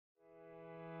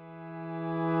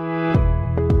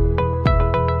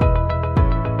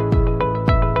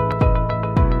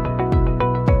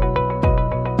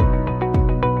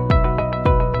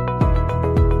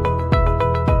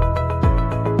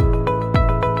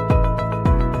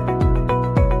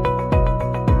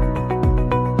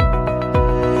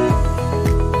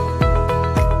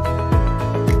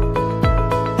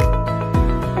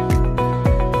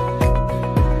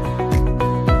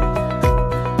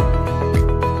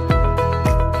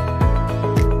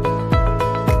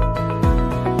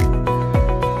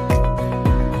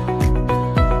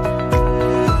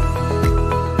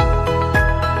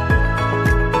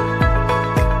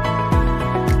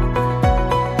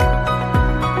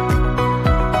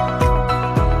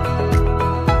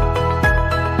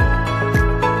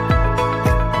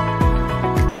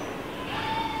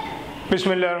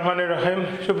বিসমিল্লাহির রহমানির রহিম।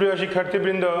 সুপ্রিয়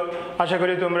শিক্ষার্থীবৃন্দ, আশা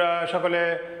করি তোমরা সকলে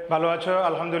ভালো আছো।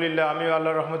 আলহামদুলিল্লাহ, আমিও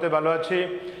আল্লাহর রহমতে ভালো আছি।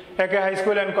 একে হাই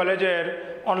স্কুল অ্যান্ড কলেজের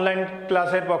অনলাইন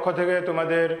ক্লাসের পক্ষ থেকে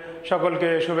তোমাদের সকলকে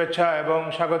শুভেচ্ছা এবং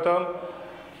স্বাগতম।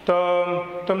 তো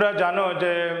তোমরা জানো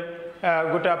যে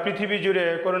গোটা পৃথিবী জুড়ে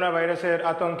করোনা ভাইরাসের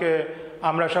আতঙ্কে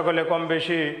আমরা সকলে কম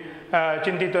বেশি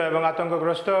চিন্তিত এবং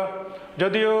আতঙ্কগ্রস্ত।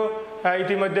 যদিও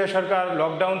ইতিমধ্যে সরকার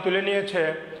লকডাউন তুলে নিয়েছে,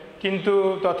 কিন্তু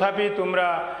তথাপি তোমরা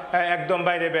একদম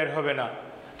বাইরে বের হবে না।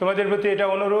 তোমাদের প্রতি এটা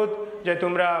অনুরোধ যে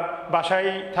তোমরা বাসায়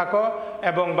থাকো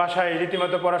এবং বাসায়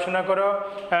রীতিমতো পড়াশোনা করো,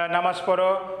 নামাজ পড়ো,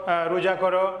 রোজা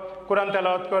করো, কোরআন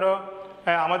তেলাওয়াত করো,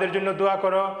 আমাদের জন্য দোয়া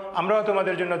করো, আমরাও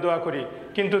তোমাদের জন্য দোয়া করি,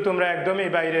 কিন্তু তোমরা একদমই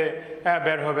বাইরে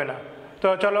বের হবে না। তো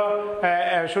চলো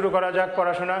শুরু করা যাক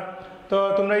পড়াশোনা। তো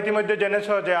তোমরা ইতিমধ্যে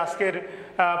জেনেছো যে আজকের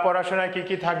পড়াশোনায় কি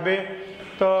কি থাকবে।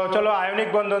 তো চলো আয়নিক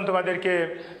বন্ধন তোমাদেরকে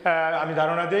আমি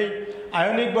ধারণা দিই।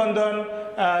 আয়নিক বন্ধন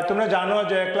তোমরা জানো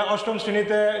যে অষ্টম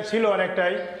শ্রেণীতে ছিল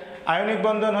অনেকটাই। আয়নিক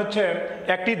বন্ধন হচ্ছে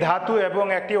একটি ধাতু এবং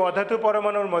একটি অধাতু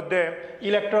পরমাণুর মধ্যে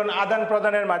ইলেকট্রন আদান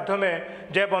প্রদানের মাধ্যমে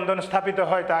যে বন্ধন স্থাপিত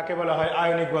হয় তাকে বলা হয়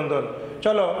আয়নিক বন্ধন।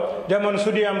 চলো, যেমন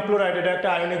সোডিয়াম ক্লোরাইড, এটা একটা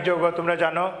আয়নিক যৌগ, তোমরা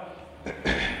জানো।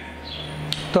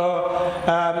 তো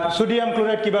সোডিয়াম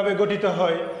ক্লোরাইড কিভাবে গঠিত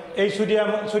হয়? এই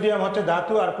সোডিয়াম হচ্ছে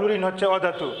ধাতু আর ক্লোরিন হচ্ছে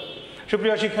অধাতু।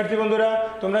 সুপ্রিয় শিক্ষার্থী বন্ধুরা,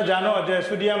 তোমরা জানো যে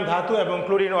সোডিয়াম ধাতু এবং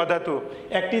ক্লোরিন অধাতু।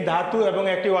 একটি ধাতু এবং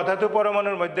একটি অধাতু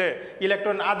পরমাণুর মধ্যে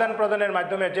ইলেকট্রন আদান প্রদানের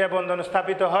মাধ্যমে যে বন্ধন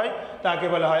স্থাপিত হয় তাকে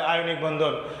বলা হয় আয়নিক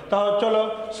বন্ধন। তো চলো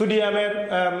সোডিয়ামের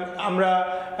আমরা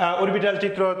অরবিটাল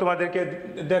চিত্র তোমাদেরকে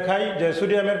দেখাই। যে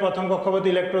সোডিয়ামের প্রথম কক্ষপথে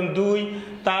ইলেকট্রন 2,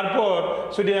 তারপর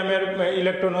সোডিয়ামের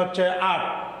ইলেকট্রন হচ্ছে 8,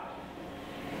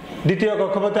 দ্বিতীয়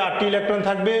কক্ষপথে 8টি ইলেকট্রন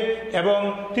থাকবে এবং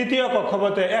তৃতীয়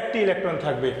কক্ষপথে 1টি ইলেকট্রন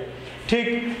থাকবে। ঠিক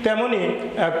তেমনি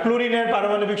ক্লোরিনের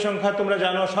পারমাণবিক সংখ্যা তোমরা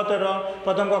জানো 17।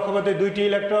 প্রথম কক্ষপথে 2টি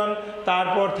ইলেকট্রন,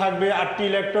 তারপর থাকবে 8টি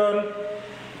ইলেকট্রন,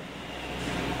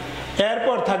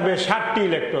 এরপর থাকবে 7টি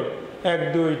ইলেকট্রন। 1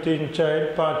 2 3 4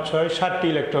 5 6 7টি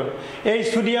ইলেকট্রন। এই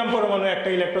সোডিয়াম পরমাণু একটা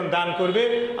ইলেকট্রন দান করবে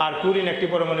আর ক্লোরিন একটি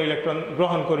পরমাণু ইলেকট্রন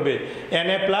গ্রহণ করবে,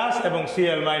 Na+ এবং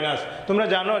Cl-। তোমরা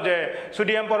জানো যে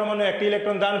সোডিয়াম পরমাণু একটি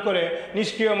ইলেকট্রন দান করে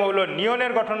নিষ্ক্রিয় মৌল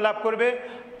নিয়নের গঠন লাভ করবে,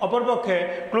 অপরপক্ষে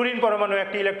ক্লোরিন পরমাণু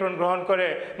একটি ইলেকট্রন গ্রহণ করে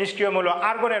নিষ্ক্রিয় মৌল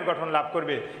আর্গনের গঠন লাভ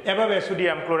করবে। এভাবে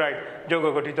সোডিয়াম ক্লোরাইড যৌগ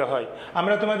গঠিত হয়।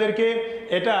 আমরা তোমাদেরকে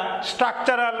এটা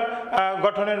স্ট্রাকচারাল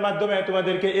গঠনের মাধ্যমে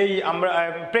তোমাদেরকে আমরা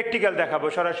প্র্যাকটিক্যাল দেখাবো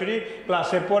সরাসরি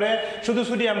ক্লাসের পরে। শুধু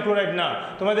সোডিয়াম ক্লোরাইড না,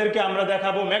 তোমাদেরকে আমরা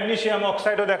দেখাবো ম্যাগনেসিয়াম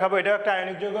অক্সাইডও দেখাবো, এটাও একটা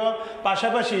আয়নিক যৌগ।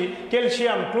 পাশাপাশি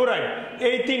ক্যালসিয়াম ক্লোরাইড,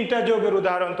 এই 3টা যৌগের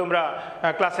উদাহরণ তোমরা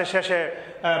ক্লাসের শেষে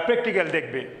প্র্যাকটিক্যাল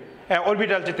দেখবে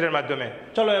অরবিটাল চিত্রের মাধ্যমে।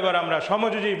 চলো এবার আমরা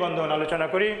সমযোজী বন্ধন আলোচনা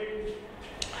করি।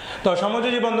 তো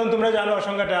সমযোজী বন্ধন তোমরা জানো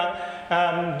সংজ্ঞাটা,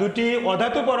 দুটি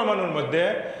অধাতু পরমাণুর মধ্যে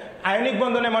আয়নিক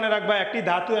বন্ধনে মনে রাখবা একটি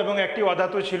ধাতু এবং একটি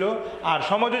অধাতু ছিল, আর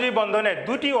সমযোজী বন্ধনে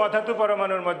দুটি অধাতু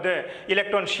পরমাণুর মধ্যে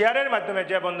ইলেকট্রন শেয়ারের মাধ্যমে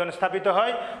যে বন্ধন স্থাপিত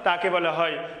হয় তাকে বলা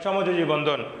হয় সমযোজী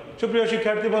বন্ধন। সুপ্রিয়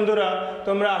শিক্ষার্থী বন্ধুরা,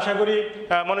 তোমরা আশা করি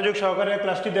মনোযোগ সহকারে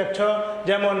ক্লাসটি দেখছো।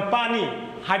 যেমন পানি,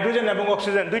 হাইড্রোজেন এবং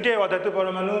অক্সিজেন দুইটাই অধাতু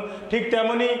পরমাণু, ঠিক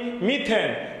তেমনি মিথেন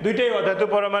দুইটাই অধাতু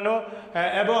পরমাণু,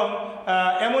 এবং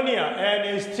অ্যামোনিয়া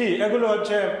NH3 এগুলো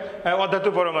হচ্ছে অধাতু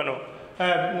পরমাণু।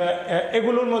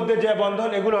 এগুলোর মধ্যে যে বন্ধন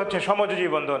এগুলো হচ্ছে সমযোজী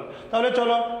বন্ধন। তাহলে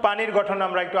চলো পানির গঠন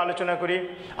আমরা একটু আলোচনা করি।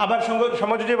 আবার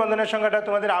সমযোজী বন্ধনের সংজ্ঞাটা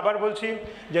তোমাদের আবার বলছি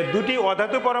যে দুটি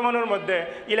অধাতু পরমাণুর মধ্যে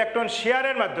ইলেকট্রন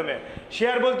শেয়ারের মাধ্যমে,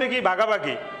 শেয়ার বলতে কি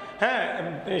ভাগাভাগি,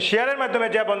 শেয়ারের মাধ্যমে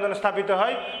যে বন্ধন স্থাপিত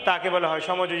হয় তাকে বলা হয়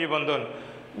সমযোজী বন্ধন।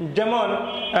 যেমন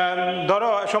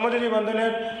ধরো সমযোজী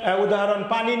বন্ধনের উদাহরণ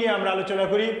পানি নিয়ে আমরা আলোচনা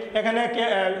করি। এখানে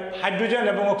হাইড্রোজেন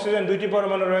এবং অক্সিজেন দুইটি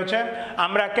পরমাণু রয়েছে।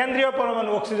 আমরা কেন্দ্রীয় পরমাণু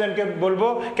অক্সিজেনকে বলবো,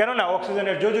 কেননা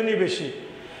অক্সিজেনের যোজনী বেশি।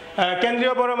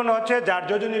 কেন্দ্রীয় পরমাণু হচ্ছে যার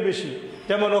যোজনী বেশি।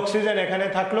 যেমন অক্সিজেন এখানে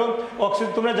থাকলো,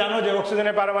 তোমরা জানো যে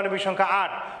অক্সিজেনের পারমাণবিক সংখ্যা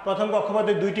 8। প্রথম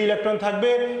কক্ষপথে 2টি ইলেকট্রন থাকবে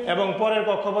এবং পরের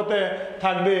কক্ষপথে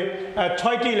থাকবে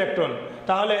 6টি ইলেকট্রন।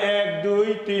 তাহলে 1 2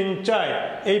 3 4,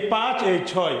 এই 5 এই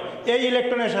 6, এই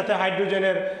ইলেকট্রনের সাথে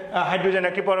হাইড্রোজেন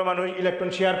একটি পরমাণু ইলেকট্রন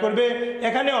শেয়ার করবে।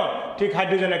 এখানেও ঠিক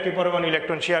হাইড্রোজেন একটি পরমাণু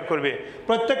ইলেকট্রন শেয়ার করবে।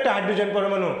 প্রত্যেকটা হাইড্রোজেন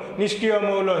পরমাণু নিষ্ক্রিয়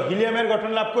মৌল হিলিয়ামের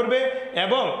গঠন লাভ করবে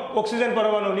এবং অক্সিজেন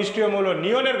পরমাণু নিষ্ক্রিয় মৌল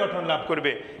নিয়নের গঠন লাভ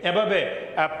করবে। এভাবে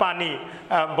পানি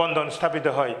বন্ধন স্থাপিত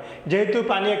হয়। যেহেতু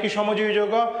পানি একটি সমযোজী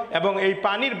যৌগ এবং এই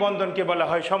পানির বন্ধনকে বলা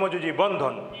হয় সমযোজী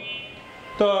বন্ধন।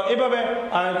 তো এভাবে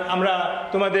আমরা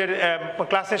তোমাদের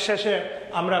ক্লাসের শেষে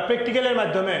আমরা প্র্যাকটিক্যালের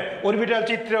মাধ্যমে অরবিটাল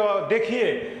চিত্র দেখিয়ে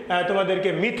তোমাদেরকে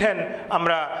মিথেন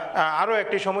আমরা আরও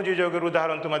একটি সমযোজী যৌগের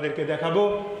উদাহরণ তোমাদেরকে দেখাবো।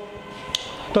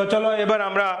 তো চলো এবার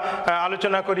আমরা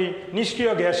আলোচনা করি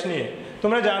নিষ্ক্রিয় গ্যাস নিয়ে।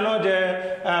 তোমরা জানো যে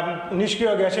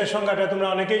নিষ্ক্রিয় গ্যাসের সংখ্যাটা তোমরা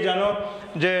অনেকেই জানো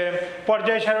যে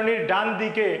পর্যায় সারণীর ডান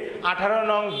দিকে 18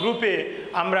 নং গ্রুপে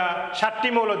আমরা 7টি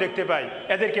মৌল দেখতে পাই,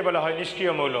 এদেরকে বলা হয়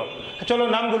নিষ্ক্রিয় মৌল। চলো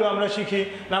নামগুলো আমরা শিখি।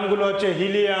 নামগুলো হচ্ছে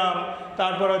হিলিয়াম,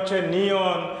 তারপর হচ্ছে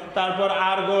নিয়ন, তারপর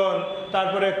আর্গন,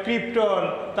 তারপরে ক্রিপ্টন,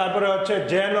 তারপরে হচ্ছে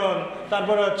জেনন,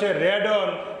 তারপরে হচ্ছে রেডন,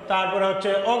 তারপরে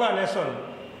হচ্ছে অর্গানেসন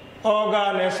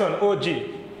ওজি।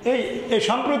 এই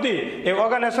সম্প্রতি এই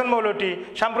অর্গানেসন মৌলটি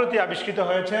সম্প্রতি আবিষ্কৃত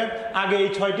হয়েছে, আগে এই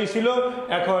 6টি ছিল,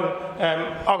 এখন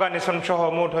অর্গানেসন সহ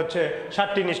মোট হচ্ছে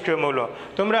 7টি নিষ্ক্রিয় মৌল।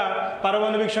 তোমরা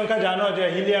পারমাণবিক সংখ্যা জানো যে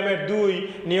হিলিয়ামের 2,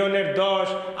 নিয়নের 10,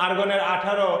 আর্গনের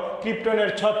 18, ক্রিপ্টনের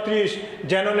 36,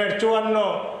 জেননের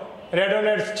 54,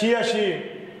 রেডনের 86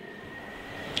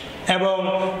 এবং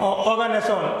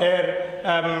অর্গানেসন এর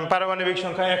পারমাণবিক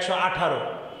সংখ্যা 118।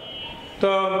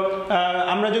 তো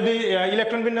আমরা যদি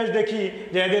ইলেকট্রন বিন্যাস দেখি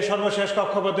যে এদের সর্বশেষ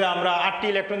কক্ষপথে আমরা 8টি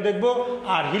ইলেকট্রন দেখব,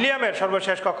 আর হিলিয়ামের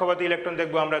সর্বশেষ কক্ষপথে ইলেকট্রন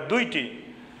দেখব আমরা 2টি।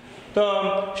 তো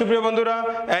সুপ্রিয় বন্ধুরা,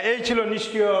 এই ছিল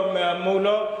নিষ্ক্রিয় মৌল।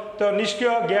 তো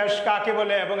নিষ্ক্রিয় গ্যাস কাকে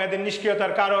বলে এবং এদের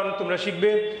নিষ্ক্রিয়তার কারণ তোমরা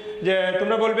শিখবে। যে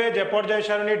তোমরা বলবে যে পর্যায়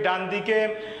সারণীর ডান দিকে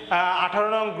 18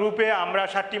 নং গ্রুপে আমরা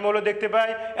 7টি মৌল দেখতে পাই,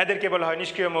 এদেরকে বলা হয়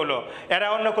নিষ্ক্রিয় মৌল। এরা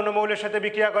অন্য কোনো মৌলের সাথে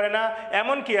বিক্রিয়া করে না,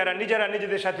 এমনকি এরা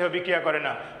নিজেদের সাথেও বিক্রিয়া করে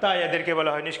না, তাই এদেরকে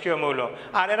বলা হয় নিষ্ক্রিয় মৌল।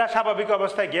 আর এরা স্বাভাবিক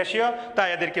অবস্থায় গ্যাসীয়, তাই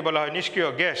এদেরকে বলা হয় নিষ্ক্রিয়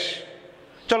গ্যাস।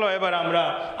 চলো এবার আমরা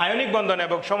আয়নিক বন্ধন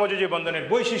এবং সমযোজী বন্ধনের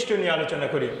বৈশিষ্ট্য নিয়ে আলোচনা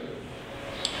করি।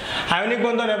 আয়নিক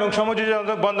বন্ধন এবং সমযোজী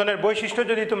বন্ধনের বৈশিষ্ট্য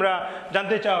যদি তোমরা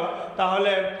জানতে চাও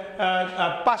তাহলে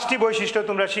 5টি বৈশিষ্ট্য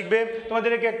তোমরা শিখবে।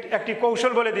 তোমাদেরকে একটি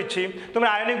কৌশল বলে দিচ্ছি, তোমরা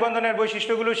আয়নিক বন্ধনের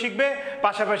বৈশিষ্ট্যগুলো শিখবে,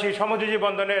 পাশাপাশি সমযোজী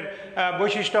বন্ধনের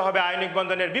বৈশিষ্ট্য হবে আয়নিক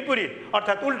বন্ধনের বিপরীত,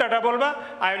 অর্থাৎ উল্টাটা বলবা,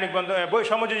 আয়নিক বন্ধন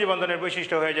সমযোজী বন্ধনের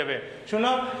বৈশিষ্ট্য হয়ে যাবে।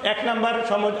 শুনো, 1 নম্বর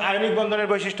আয়নিক বন্ধনের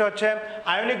বৈশিষ্ট্য হচ্ছে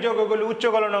আয়নিক যৌগগুলো উচ্চ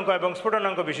গলনাঙ্ক এবং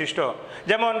স্ফুটনাঙ্ক বিশিষ্ট।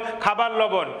 যেমন খাবার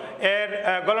লবণ, এর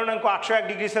গলনাঙ্ক 801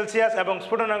 ডিগ্রি সেলসিয়াস এবং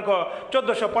স্ফুটনাঙ্ক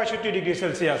 1465 ডিগ্রি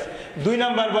সেলসিয়াস। 2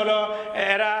 নম্বর বলো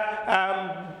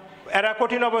এরা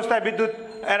কঠিন অবস্থায়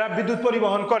বিদ্যুৎ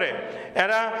পরিবহন করে,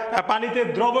 এরা পানিতে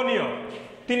দ্রবণীয়।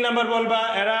 3 নম্বর বলবা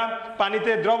এরা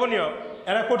পানিতে দ্রবণীয়,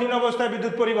 এরা কঠিন অবস্থায়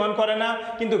বিদ্যুৎ পরিবহন করে না,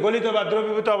 কিন্তু গলিত বা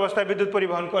দ্রবীভূত অবস্থায় বিদ্যুৎ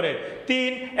পরিবহন করে।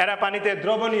 3, এরা পানিতে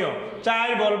দ্রবণীয়। 4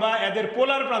 বলবা এদের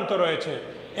পোলার প্রান্ত রয়েছে,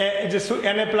 যে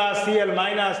Na+, Cl-,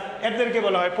 এদেরকে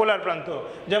বলা হয় পোলার প্রান্ত।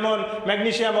 যেমন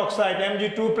ম্যাগনেসিয়াম অক্সাইড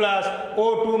Mg2+,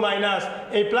 O2-,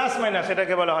 এই প্লাস মাইনাস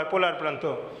এটাকে বলা হয় পোলার প্রান্ত।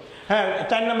 হ্যাঁ,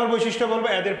 4 নম্বর বৈশিষ্ট্য বলবো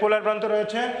এদের পোলার প্রান্ত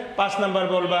রয়েছে। 5 নম্বর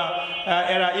বলবা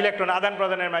এরা ইলেকট্রন আদান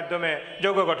প্রদানের মাধ্যমে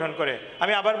যৌগ গঠন করে।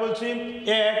 আমি আবার বলছি,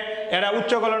 1, এরা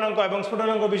উচ্চ গলনাঙ্ক এবং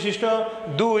স্ফুটনাঙ্ক বিশিষ্ট।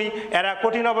 2, এরা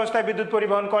কঠিন অবস্থায় বিদ্যুৎ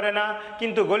পরিবহন করে না,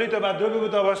 কিন্তু গলিত বা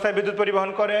দ্রবীভূত অবস্থায় বিদ্যুৎ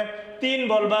পরিবহন করে। 3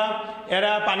 বলবা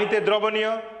এরা পানিতে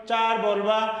দ্রবণীয়। 4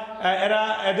 বলবা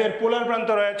এদের পোলার প্রান্ত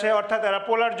রয়েছে, অর্থাৎ এরা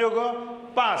পোলার যৌগ।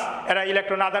 5, এরা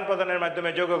ইলেকট্রন আদান প্রদানের মাধ্যমে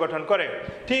যৌগ গঠন করে।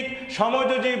 ঠিক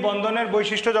সমযোজী বন্ধনের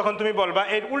বৈশিষ্ট্য যখন তুমি বলবা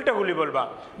এর উল্টাগুলি বলবা,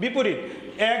 বিপরীত।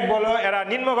 1 বলো এরা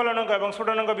নিম্ন গলনাঙ্ক এবং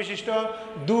স্ফুটনাঙ্ক বিশিষ্ট।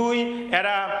 2,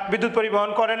 এরা বিদ্যুৎ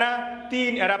পরিবহন করে না।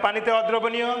 3, এরা পানিতে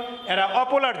অদ্রবণীয়, এরা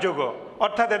অপোলার যৌগ,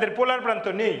 অর্থাৎ এদের পোলার প্রান্ত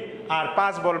নেই। আর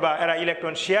 5 বলবা এরা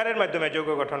ইলেকট্রন শেয়ারের মাধ্যমে যৌগ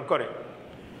গঠন করে।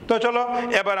 তো চলো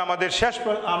এবার আমাদের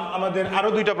আরো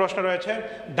 2টা প্রশ্ন রয়েছে,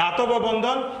 ধাতব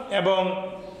বন্ধন এবং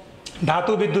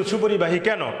ধাতু বিদ্যুৎ সুপরিবাহী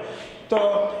কেন। তো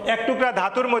এক টুকরা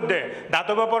ধাতুর মধ্যে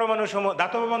ধাতব পরমাণু সমূহ,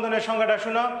 ধাতব বন্ধনের সংজ্ঞাটা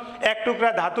শোনো। এক টুকরা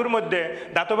ধাতুর মধ্যে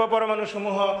ধাতব পরমাণু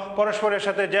সমূহ পরস্পরের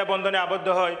সাথে যে বন্ধনে আবদ্ধ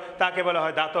হয় তাকে বলা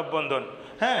হয় ধাতব বন্ধন।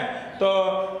 হ্যাঁ, তো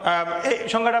এই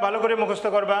সংজ্ঞাটা ভালো করে মুখস্থ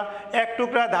করবা। এক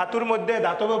টুকরা ধাতুর মধ্যে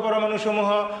ধাতব পরমাণু সমূহ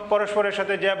পরস্পরের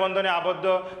সাথে যে বন্ধনে আবদ্ধ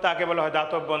তাকে বলা হয়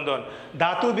ধাতব বন্ধন।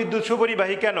 ধাতু বিদ্যুৎ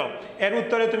সুপরিবাহী কেন, এর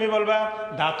উত্তরে তুমি বলবা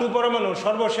ধাতু পরমাণু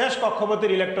সর্বশেষ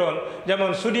কক্ষপথের ইলেকট্রন, যেমন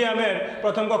সোডিয়ামের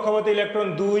প্রথম কক্ষপথে ইলেকট্রন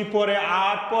 2, পরে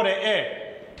 8, পরে 1।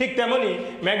 ঠিক তেমনি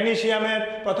ম্যাগনেসিয়ামের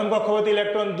প্রথম কক্ষপথে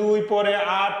ইলেকট্রন 2, পরে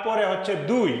 8, পরে হচ্ছে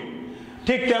 2।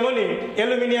 ঠিক তেমনি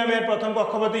অ্যালুমিনিয়ামের প্রথম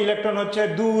কক্ষপথে ইলেকট্রন হচ্ছে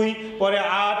 2, পরে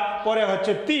 8, পরে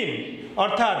হচ্ছে 3।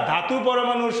 অর্থাৎ ধাতু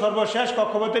পরমাণুর সর্বশেষ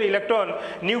কক্ষপথের ইলেকট্রন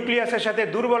নিউক্লিয়াসের সাথে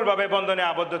দুর্বলভাবে বন্ধনে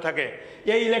আবদ্ধ থাকে।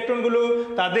 এই ইলেকট্রনগুলো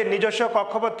তাদের নিজস্ব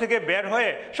কক্ষপথ থেকে বের হয়ে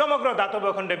সমগ্র ধাতব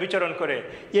খণ্ডে বিচরণ করে।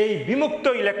 এই বিমুক্ত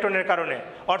ইলেকট্রনের কারণে,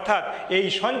 অর্থাৎ এই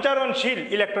সঞ্চারণশীল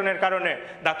ইলেকট্রনের কারণে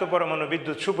ধাতু পরমাণু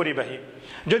বিদ্যুৎ সুপরিবাহী।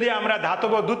 যদি আমরা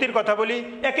ধাতব দ্যুতির কথা বলি,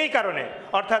 একই কারণে,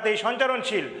 অর্থাৎ এই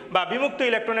সঞ্চারণশীল বা বিমুক্ত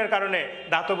ইলেকট্রনের কারণে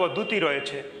ধাতব দ্যুতি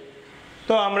রয়েছে।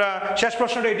 তো আমরা শেষ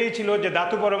প্রশ্নটা এটাই ছিল যে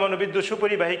ধাতু পরমাণু বিদ্যুৎ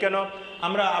সুপরিবাহী কেন।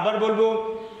 আমরা আবার বলবো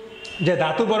যে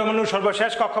ধাতু পরমাণুর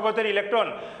সর্বশেষ কক্ষপথের ইলেকট্রন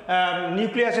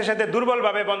নিউক্লিয়াসের সাথে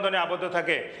দুর্বলভাবে বন্ধনে আবদ্ধ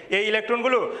থাকে। এই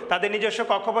ইলেকট্রনগুলো তাদের নিজস্ব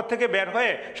কক্ষপথ থেকে বের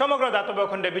হয়ে সমগ্র ধাতব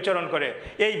খণ্ডে বিচরণ করে।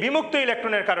 এই বিমুক্ত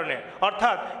ইলেকট্রনের কারণে,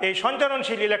 অর্থাৎ এই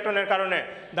সঞ্চরণশীল ইলেকট্রনের কারণে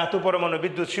ধাতু পরমাণু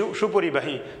বিদ্যুৎ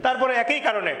সুপরিবাহী। তারপরে একই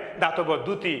কারণে ধাতব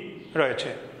দ্যুতি রয়েছে।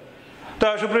 তো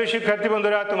সুপ্রিয় শিক্ষার্থী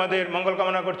বন্ধুরা, তোমাদের মঙ্গল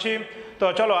কামনা করছি। তো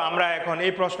চলো আমরা এখন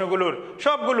এই প্রশ্নগুলোর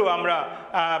সবগুলো আমরা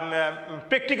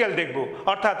প্র্যাকটিক্যাল দেখব,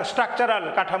 অর্থাৎ স্ট্রাকচারাল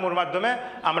কাঠামোর মাধ্যমে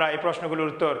আমরা এই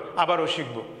প্রশ্নগুলোর উত্তর আবারও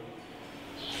শিখব।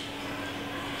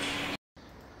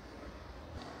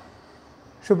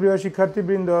 সুপ্রিয়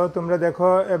শিক্ষার্থীবৃন্দ, তোমরা দেখো,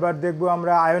 এবার দেখব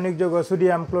আমরা আয়নিক যৌগ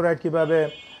সোডিয়াম ক্লোরাইড কীভাবে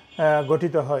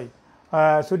গঠিত হয়।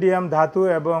 সোডিয়াম ধাতু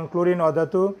এবং ক্লোরিন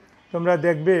অধাতু। তোমরা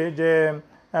দেখবে যে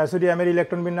সোডিয়ামের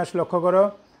ইলেকট্রন বিন্যাস লক্ষ্য করো,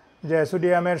 যে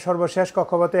সোডিয়ামের সর্বশেষ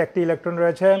কক্ষপথে একটি ইলেকট্রন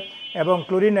রয়েছে এবং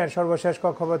ক্লোরিনের সর্বশেষ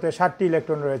কক্ষপথে 7টি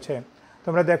ইলেকট্রন রয়েছে।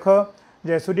 তোমরা দেখো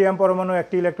যে সোডিয়াম পরমাণু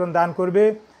একটি ইলেকট্রন দান করবে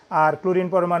আর ক্লোরিন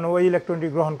পরমাণু ওই ইলেকট্রনটি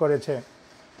গ্রহণ করেছে।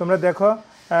 তোমরা দেখো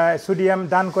সোডিয়াম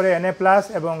দান করে Na+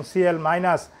 এবং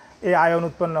Cl- এই আয়ন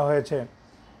উৎপন্ন হয়েছে।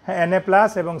 হ্যাঁ, Na+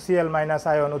 এবং Cl-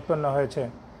 আয়ন উৎপন্ন হয়েছে।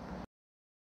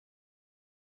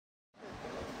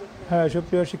 হ্যাঁ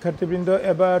সুপ্রিয় শিক্ষার্থীবৃন্দ,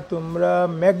 এবার তোমরা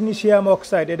ম্যাগনেসিয়াম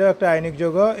অক্সাইড, এটাও একটা আয়নিক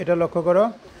যৌগ। এটা লক্ষ্য করো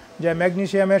যে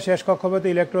ম্যাগনেসিয়ামের শেষ কক্ষপথে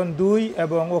ইলেকট্রন 2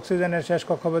 এবং অক্সিজেনের শেষ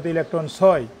কক্ষপথে ইলেকট্রন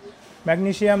 6।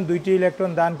 ম্যাগনেসিয়াম 2টি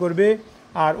ইলেকট্রন দান করবে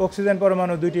আর অক্সিজেন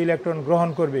পরমাণু 2টি ইলেকট্রন গ্রহণ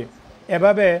করবে।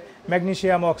 এভাবে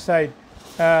ম্যাগনেসিয়াম অক্সাইড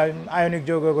আয়নিক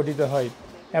যৌগ গঠিত হয়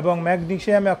এবং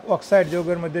ম্যাগনেসিয়াম অক্সাইড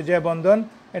যৌগের মধ্যে যে বন্ধন,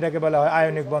 এটাকে বলা হয়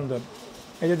আয়নিক বন্ধন।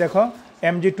 এই যে দেখো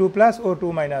Mg2+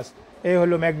 O2-, এই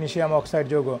হলো ম্যাগনেসিয়াম অক্সাইড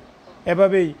যৌগ।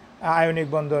 এভাবেই আয়নিক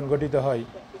বন্ধন গঠিত হয়।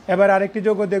 এবার আরেকটি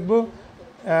যৌগ দেখব,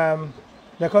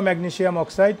 দেখো ম্যাগনেসিয়াম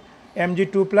অক্সাইড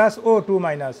Mg2+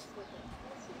 O2-,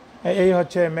 এই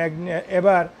হচ্ছে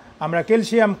এবার আমরা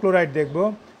ক্যালসিয়াম ক্লোরাইড দেখব।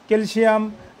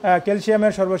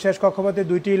 ক্যালসিয়ামের সর্বশেষ কক্ষপথে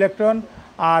 2টি ইলেকট্রন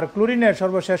আর ক্লোরিনের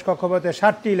সর্বশেষ কক্ষপথে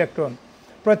 7টি ইলেকট্রন।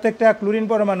 প্রত্যেকটা ক্লোরিন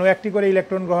পরমাণু একটি করে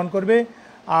ইলেকট্রন গ্রহণ করবে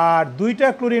আর 2টা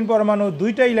ক্লোরিন পরমাণু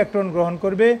 2টা ইলেকট্রন গ্রহণ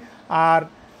করবে আর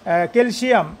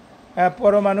ক্যালসিয়াম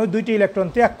পরমাণু 2টি ইলেকট্রন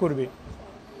ত্যাগ করবে।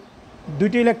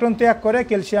 2টি ইলেকট্রন ত্যাগ করে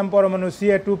ক্যালসিয়াম পরমাণু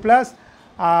Ca2+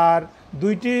 আর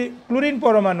 2টি ক্লোরিন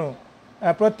পরমাণু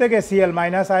প্রত্যেকে Cl-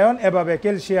 আয়ন। এভাবে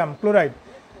ক্যালসিয়াম ক্লোরাইড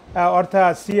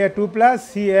অর্থাৎ Ca2+,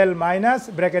 Cl-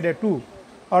 ব্র্যাকেটে 2,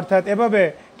 অর্থাৎ এভাবে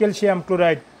ক্যালসিয়াম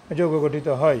ক্লোরাইড যৌগ গঠিত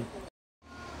হয়।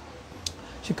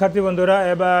 শিক্ষার্থী বন্ধুরা,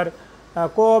 এবার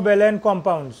কোভ্যালেন্ট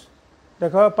কম্পাউন্ডস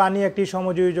দেখো। পানি একটি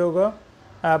সমযোজী যৌগ।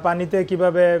 পানিতে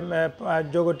কিভাবে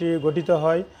যৌগটি গঠিত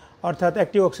হয়, অর্থাৎ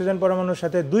একটি অক্সিজেন পরমাণুর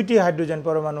সাথে 2টি হাইড্রোজেন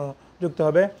পরমাণু যুক্ত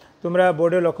হবে। তোমরা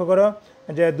বোর্ডে লক্ষ্য করো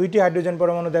যে 2টি হাইড্রোজেন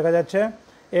পরমাণু দেখা যাচ্ছে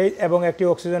এবং একটি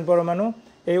অক্সিজেন পরমাণু।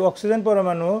 এই অক্সিজেন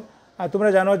পরমাণু, তোমরা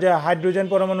জানো যে হাইড্রোজেন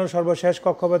পরমাণুর সর্বশেষ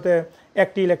কক্ষপথে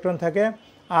একটি ইলেকট্রন থাকে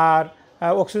আর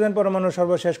অক্সিজেন পরমাণুর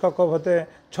সর্বশেষ কক্ষপথে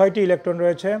 6টি ইলেকট্রন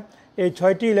রয়েছে। এই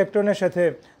 6টি ইলেকট্রনের সাথে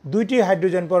 2টি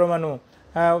হাইড্রোজেন পরমাণু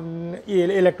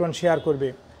ইলেকট্রন শেয়ার করবে।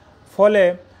 ফলে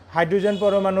হাইড্রোজেন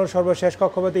পরমাণুর সর্বশেষ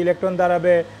কক্ষপথে ইলেকট্রন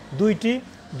দাঁড়াবে 2টি,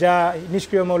 যা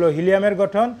নিষ্ক্রিয় মৌল হিলিয়ামের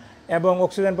গঠন, এবং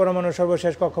অক্সিজেন পরমাণুর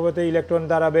সর্বশেষ কক্ষপথে ইলেকট্রন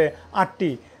দাঁড়াবে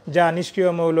 8টি, যা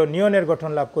নিষ্ক্রিয় মৌল নিয়নের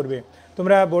গঠন লাভ করবে।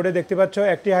 তোমরা বোর্ডে দেখতে পাচ্ছ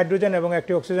একটি হাইড্রোজেন এবং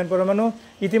একটি অক্সিজেন পরমাণু।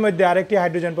 ইতিমধ্যে আরেকটি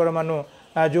হাইড্রোজেন পরমাণু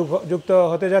যুক্ত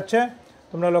হতে যাচ্ছে।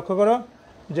 তোমরা লক্ষ্য করো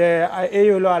যে এই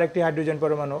হলো আরেকটি হাইড্রোজেন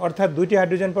পরমাণু, অর্থাৎ 2টি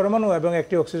হাইড্রোজেন পরমাণু এবং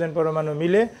একটি অক্সিজেন পরমাণু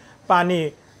মিলে পানি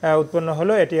উৎপন্ন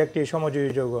হলো। এটি একটি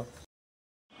সমযোজী যৌগ।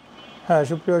 হ্যাঁ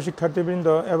সুপ্রিয় শিক্ষার্থীবৃন্দ,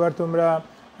 এবার তোমরা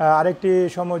আরেকটি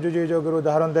সমযোজী যৌগের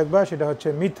উদাহরণ দেখবা, সেটা হচ্ছে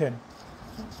মিথেন।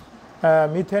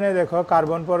 মিথেনে দেখো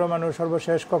কার্বন পরমাণুর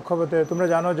সর্বশেষ কক্ষপথে, তোমরা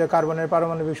জানো যে কার্বনের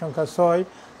পারমাণবিক সংখ্যা 6,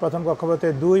 প্রথম কক্ষপথে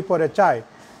 2, পরে 4।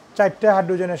 4টে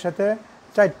হাইড্রোজেনের সাথে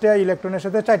 4টে ইলেকট্রনের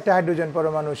সাথে 4টে হাইড্রোজেন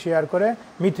পরমাণু শেয়ার করে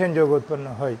মিথেন যৌগ উৎপন্ন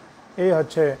হয়। এই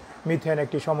হচ্ছে মিথেন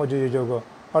একটি সমযোজী যৌগ,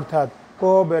 অর্থাৎ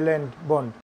কোভ্যালেন্ট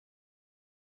বন্ড।